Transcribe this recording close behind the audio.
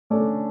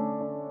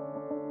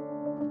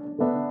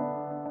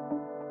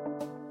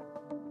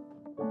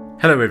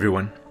Hello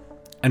everyone,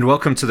 and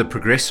welcome to the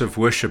Progressive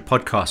Worship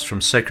Podcast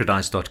from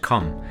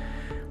sacredeyes.com,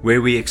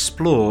 where we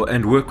explore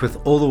and work with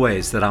all the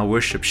ways that our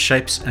worship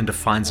shapes and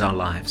defines our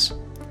lives.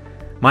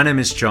 My name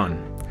is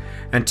John,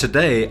 and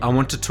today I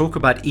want to talk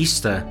about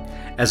Easter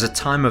as a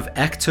time of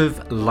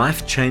active,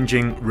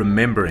 life-changing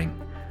remembering,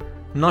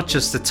 not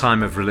just a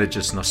time of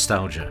religious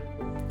nostalgia.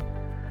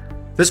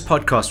 This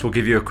podcast will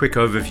give you a quick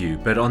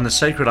overview, but on the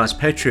Sacred Eyes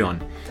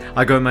Patreon,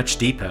 I go much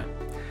deeper,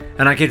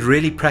 and I get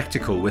really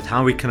practical with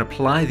how we can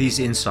apply these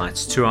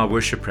insights to our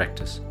worship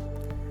practice.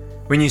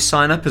 When you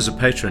sign up as a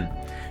patron,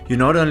 you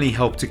not only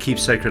help to keep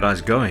Sacred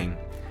Eyes going,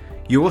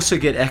 you also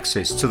get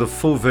access to the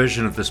full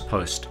version of this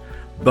post,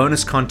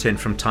 bonus content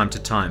from time to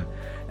time,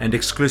 and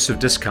exclusive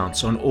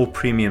discounts on all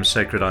premium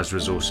Sacred Eyes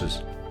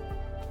resources.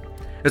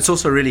 It's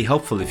also really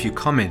helpful if you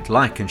comment,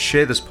 like, and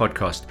share this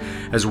podcast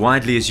as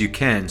widely as you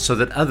can so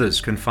that others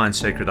can find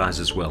Sacred Eyes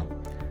as well.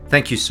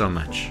 Thank you so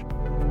much.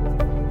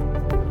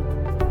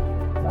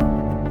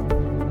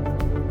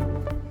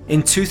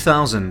 In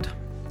 2000,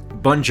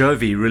 Bon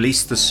Jovi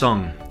released the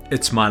song,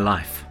 It's My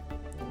Life.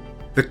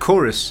 The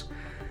chorus,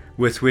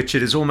 with which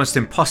it is almost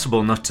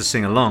impossible not to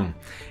sing along,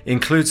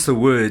 includes the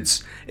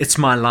words, "It's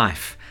my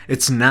life,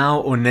 it's now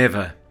or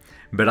never,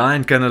 but I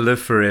ain't gonna live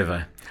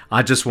forever.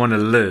 I just want to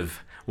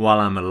live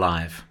while I'm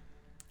alive."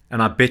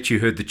 And I bet you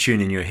heard the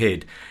tune in your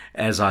head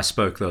as I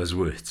spoke those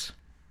words.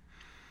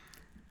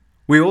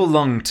 We all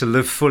long to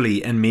live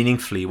fully and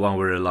meaningfully while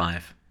we're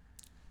alive.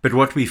 But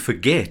what we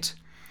forget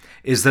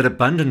is that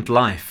abundant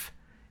life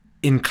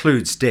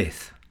includes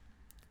death.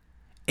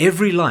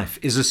 Every life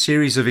is a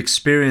series of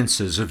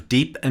experiences of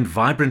deep and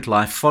vibrant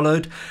life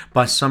followed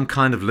by some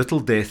kind of little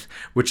death,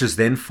 which is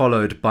then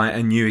followed by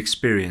a new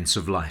experience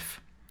of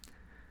life.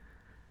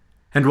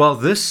 And while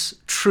this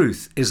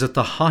truth is at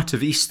the heart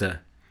of Easter,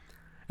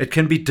 it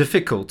can be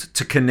difficult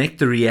to connect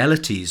the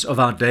realities of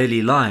our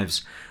daily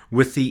lives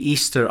with the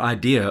Easter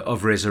idea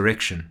of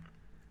resurrection.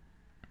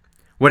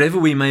 Whatever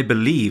we may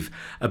believe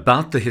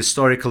about the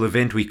historical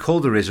event we call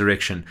the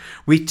resurrection,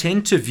 we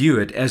tend to view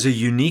it as a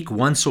unique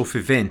once-off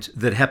event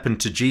that happened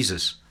to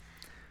Jesus.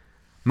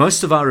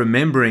 Most of our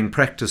remembering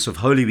practice of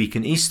Holy Week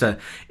and Easter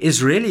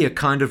is really a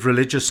kind of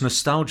religious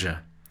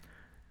nostalgia.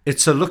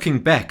 It's a looking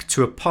back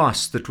to a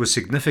past that was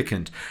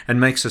significant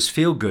and makes us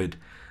feel good,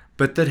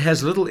 but that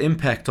has little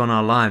impact on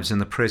our lives in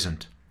the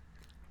present.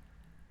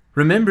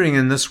 Remembering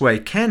in this way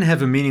can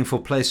have a meaningful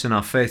place in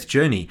our faith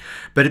journey,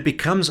 but it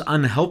becomes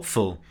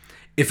unhelpful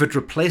if it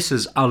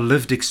replaces our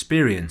lived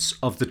experience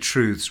of the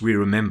truths we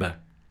remember.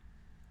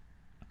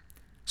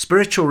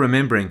 Spiritual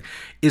remembering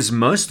is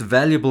most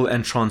valuable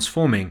and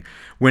transforming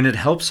when it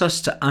helps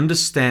us to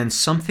understand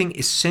something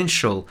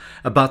essential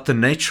about the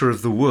nature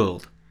of the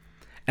world,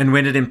 and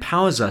when it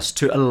empowers us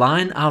to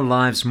align our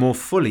lives more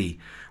fully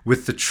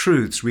with the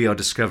truths we are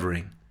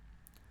discovering.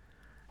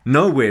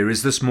 Nowhere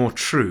is this more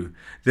true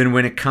than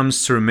when it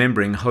comes to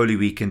remembering Holy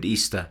Week and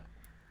Easter.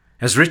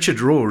 As Richard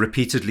Rohr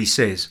repeatedly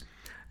says,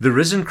 the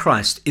risen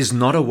Christ is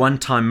not a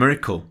one-time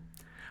miracle,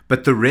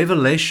 but the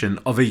revelation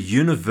of a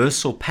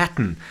universal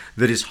pattern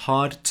that is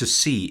hard to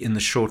see in the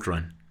short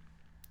run.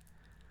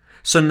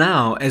 So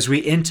now, as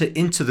we enter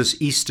into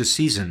this Easter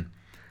season,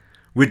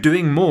 we're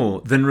doing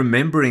more than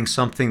remembering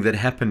something that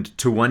happened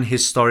to one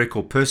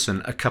historical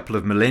person a couple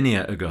of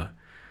millennia ago.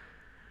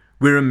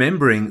 We're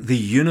remembering the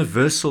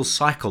universal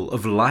cycle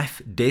of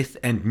life, death,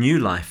 and new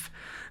life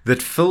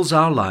that fills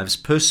our lives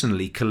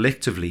personally,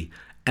 collectively,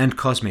 and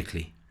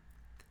cosmically.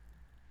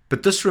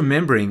 But this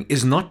remembering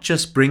is not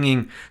just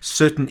bringing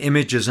certain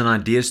images and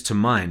ideas to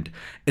mind.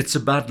 It's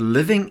about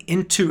living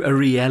into a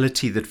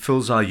reality that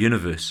fills our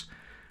universe,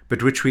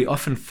 but which we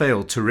often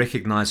fail to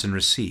recognize and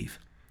receive.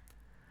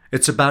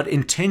 It's about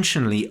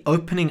intentionally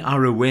opening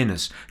our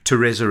awareness to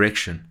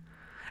resurrection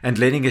and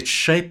letting it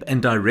shape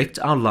and direct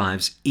our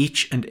lives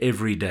each and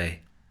every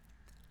day.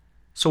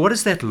 So what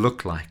does that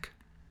look like?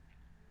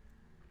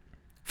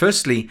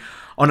 Firstly,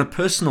 on a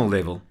personal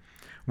level,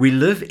 we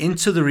live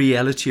into the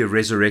reality of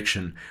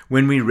resurrection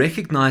when we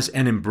recognize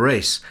and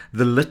embrace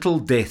the little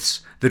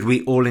deaths that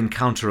we all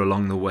encounter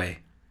along the way.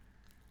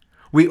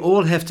 We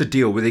all have to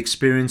deal with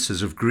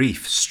experiences of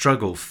grief,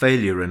 struggle,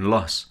 failure, and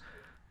loss.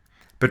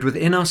 But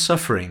within our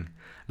suffering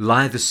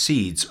lie the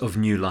seeds of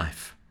new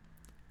life.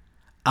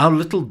 Our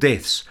little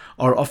deaths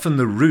are often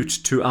the root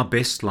to our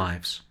best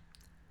lives.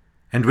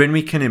 And when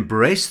we can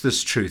embrace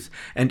this truth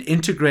and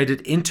integrate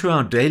it into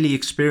our daily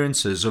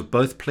experiences of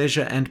both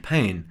pleasure and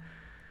pain,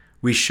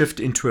 we shift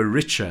into a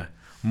richer,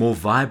 more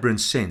vibrant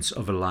sense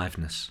of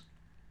aliveness.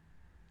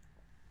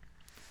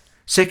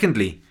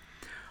 Secondly,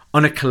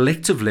 on a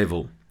collective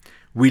level,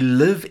 we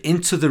live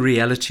into the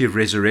reality of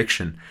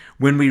resurrection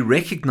when we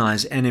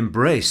recognize and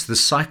embrace the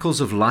cycles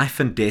of life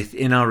and death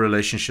in our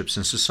relationships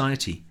and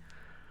society.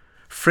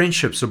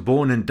 Friendships are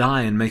born and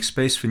die and make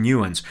space for new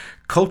ones.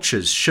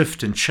 Cultures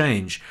shift and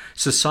change.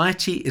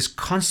 Society is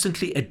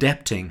constantly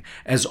adapting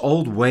as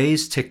old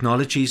ways,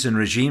 technologies, and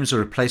regimes are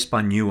replaced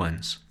by new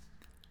ones.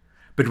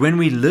 But when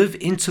we live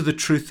into the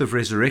truth of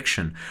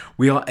resurrection,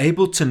 we are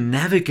able to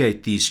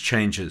navigate these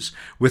changes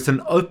with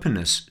an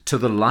openness to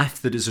the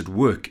life that is at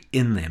work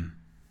in them.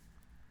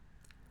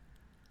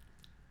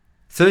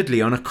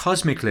 Thirdly, on a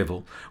cosmic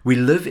level, we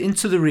live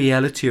into the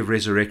reality of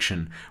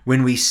resurrection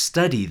when we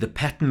study the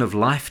pattern of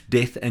life,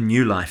 death, and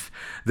new life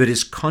that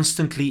is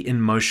constantly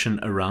in motion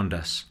around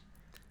us.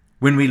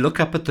 When we look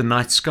up at the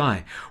night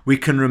sky, we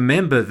can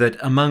remember that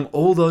among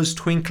all those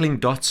twinkling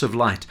dots of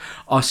light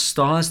are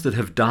stars that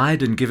have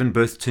died and given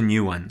birth to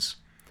new ones.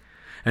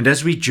 And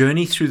as we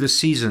journey through the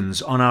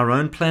seasons on our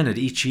own planet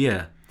each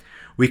year,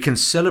 we can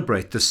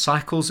celebrate the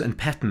cycles and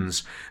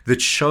patterns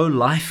that show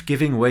life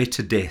giving way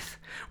to death,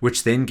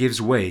 which then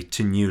gives way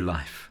to new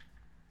life.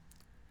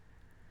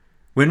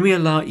 When we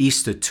allow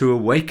Easter to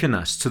awaken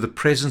us to the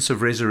presence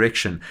of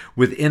resurrection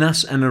within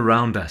us and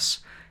around us,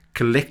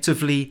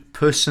 collectively,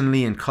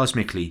 personally, and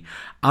cosmically,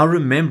 our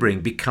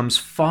remembering becomes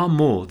far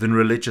more than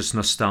religious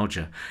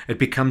nostalgia. It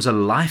becomes a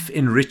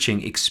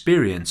life-enriching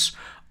experience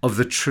of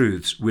the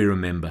truths we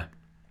remember.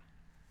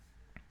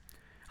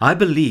 I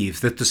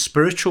believe that the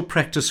spiritual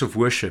practice of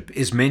worship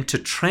is meant to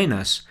train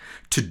us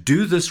to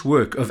do this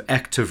work of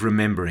active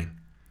remembering.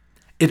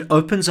 It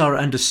opens our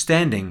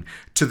understanding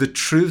to the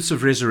truths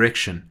of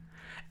resurrection,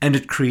 and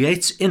it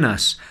creates in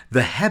us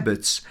the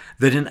habits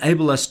that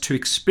enable us to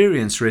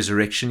experience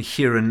resurrection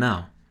here and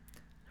now.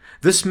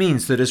 This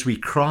means that as we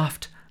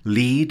craft,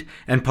 lead,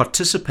 and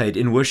participate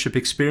in worship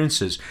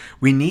experiences,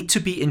 we need to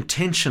be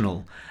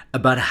intentional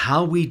about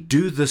how we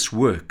do this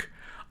work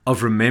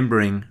of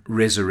remembering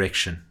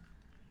resurrection.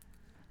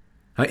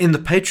 In the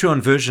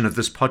Patreon version of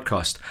this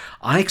podcast,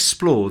 I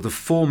explore the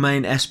four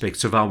main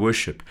aspects of our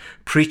worship: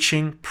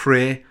 preaching,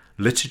 prayer,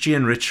 liturgy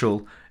and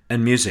ritual,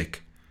 and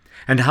music,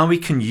 and how we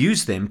can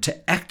use them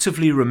to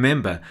actively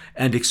remember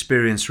and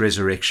experience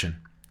resurrection.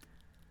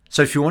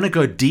 So if you want to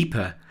go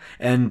deeper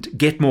and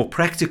get more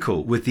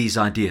practical with these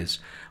ideas,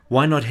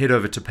 why not head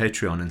over to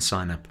Patreon and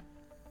sign up?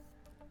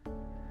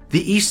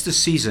 The Easter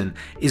season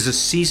is a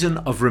season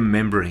of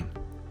remembering,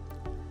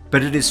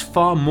 but it is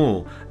far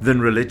more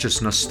than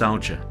religious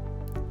nostalgia.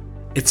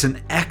 It's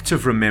an act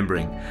of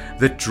remembering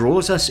that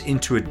draws us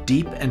into a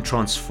deep and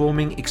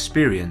transforming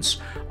experience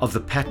of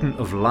the pattern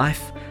of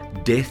life,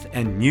 death,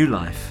 and new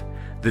life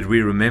that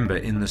we remember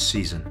in this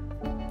season.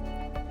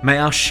 May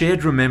our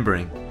shared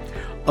remembering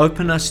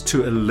open us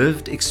to a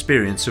lived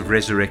experience of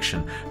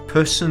resurrection,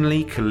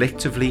 personally,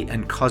 collectively,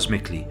 and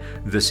cosmically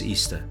this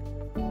Easter.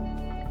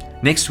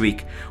 Next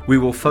week, we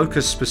will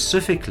focus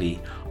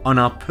specifically on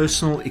our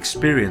personal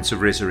experience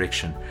of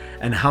resurrection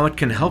and how it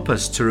can help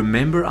us to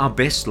remember our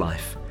best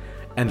life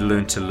and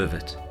learn to live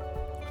it.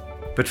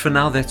 But for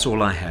now, that's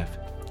all I have.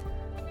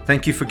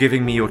 Thank you for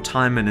giving me your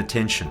time and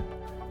attention.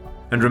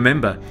 And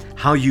remember,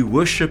 how you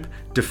worship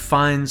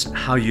defines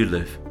how you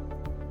live.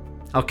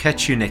 I'll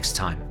catch you next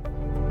time.